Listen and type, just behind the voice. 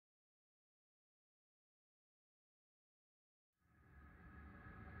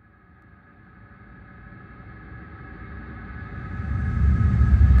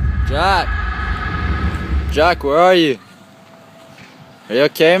Jack! Jack, where are you? Are you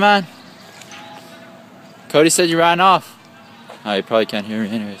okay, man? Cody said you ran off. Oh, you probably can't hear me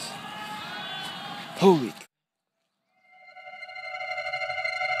anyways. Holy.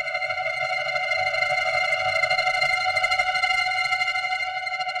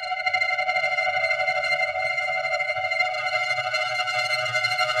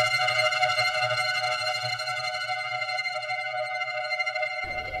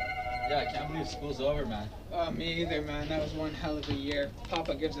 Yeah, I can't believe school's over, man. Oh, me either, man. That was one hell of a year.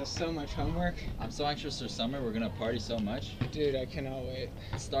 Papa gives us so much homework. I'm so anxious for summer. We're gonna party so much. Dude, I cannot wait.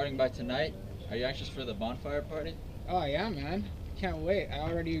 It's starting by tonight. Are you anxious for the bonfire party? Oh, yeah, man. Can't wait. I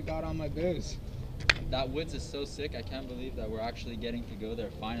already got all my booze. That woods is so sick. I can't believe that we're actually getting to go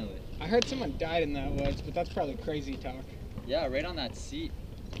there finally. I heard someone died in that woods, but that's probably crazy talk. Yeah, right on that seat.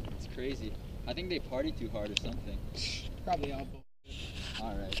 It's crazy. I think they party too hard or something. Probably all bullshit.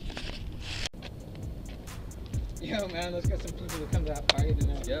 Alright. Yo, man, let's get some people to come to that party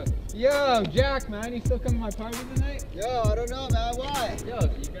tonight. Yo, Jack, man, you still coming to my party tonight? Yo, I don't know, man. Why? Yo,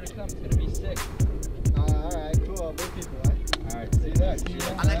 if you're gonna come, it's gonna be sick. Alright, cool. Big people, right? Alright, see you there.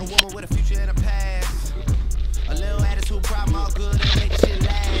 I like a woman with a future and a past. A little attitude problem, all good, and make shit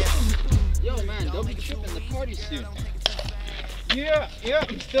last. Yo, man, don't be tripping the party soon. Yeah,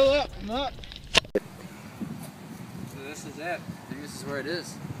 I'm still up. I'm up. So this is it. I think this is where it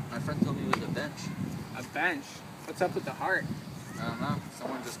is. My friend told me it was a bench. A bench? What's up with the heart? I don't know.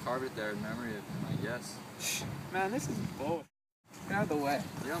 Someone just carved it there in memory of him, I guess. Man, this is bull. Get out of the way.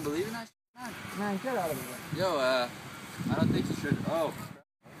 You don't believe in that shit, man? Man, get out of the way. Yo, I don't think you should. Oh. Okay,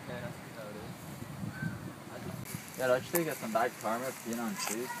 that's how it is. Yeah, don't you think that's some bad karma being on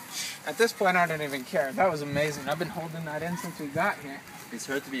trees? At this point, I don't even care. That was amazing. I've been holding that in since we got here. It's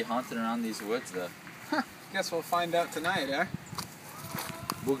heard to be haunted around these woods, though. Huh. Guess we'll find out tonight, eh?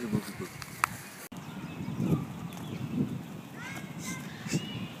 Boogie, boogie, boogie.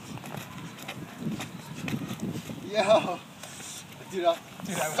 Yo. Dude, I'm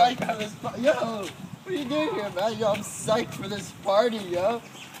psyched for this party. Yo, what are you doing here, man? Yo, I'm psyched for this party, yo.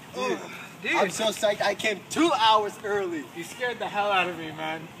 Dude, I'm so psyched. I came 2 hours early. You scared the hell out of me,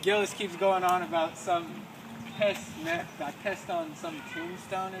 man. Gillis keeps going on about some piss myth. I pissed on some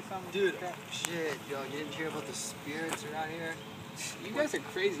tombstone or something. Dude, shit, yo, you didn't hear about the spirits around here? You guys are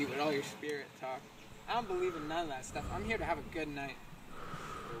crazy with all your spirit talk. I don't believe in none of that stuff. I'm here to have a good night.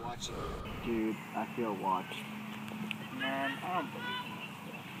 You're watching. Dude, I feel watched. Man, I don't believe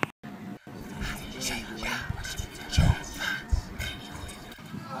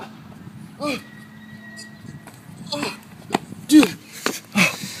Dude,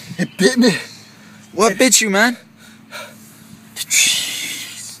 it bit me. What bit you, man? The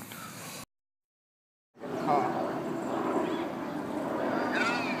trees.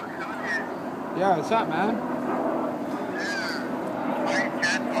 Yeah, what's up, man?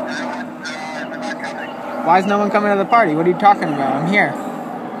 Why is no one coming to the party? What are you talking about? I'm here.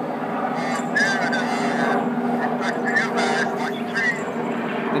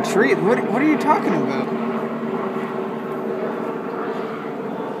 The tree? What are you talking about?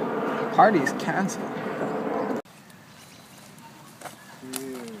 The party's canceled.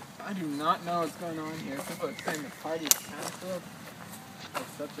 Dude, I do not know what's going on here. People are saying the party's canceled.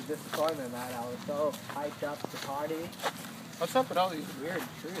 It's such a disappointment, man. I was so hyped up to party. What's up with all these weird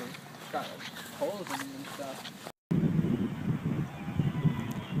trees? Got like holes in them and stuff.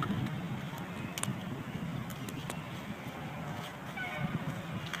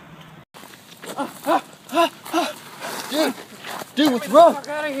 Dude, what's wrong? Get the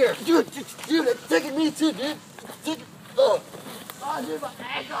fuck out of here! Dude, it's taking me too, dude. Oh, dude, my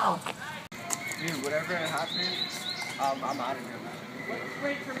ankle. Dude, whatever happened, I'm out of here, man.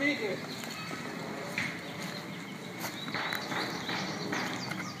 Wait for me, dude.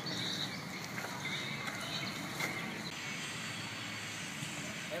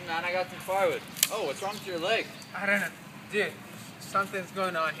 Hey, man, I got some firewood. Oh, what's wrong with your leg? I don't know. Dude, something's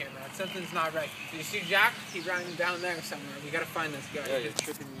going on here, man. Something's not right. Did you see Jack? He ran down there somewhere. We gotta find this guy. Yeah, you're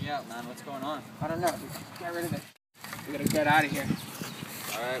tripping me out, man. What's going on? I don't know. Dude. Get rid of it. We gotta get out of here.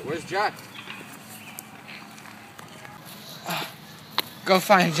 Alright, where's Jack? Go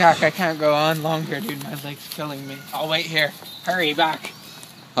find Jack. I can't go on longer, dude. My leg's killing me. I'll wait here. Hurry, back.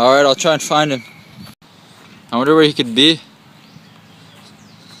 Alright, I'll try and find him. I wonder where he could be.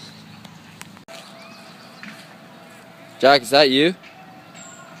 Jack, is that you?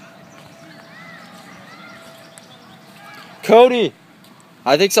 Cody!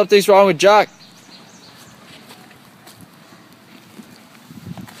 I think something's wrong with Jack.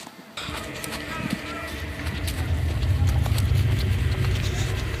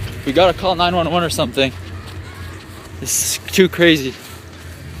 We gotta call 911 or something. This is too crazy.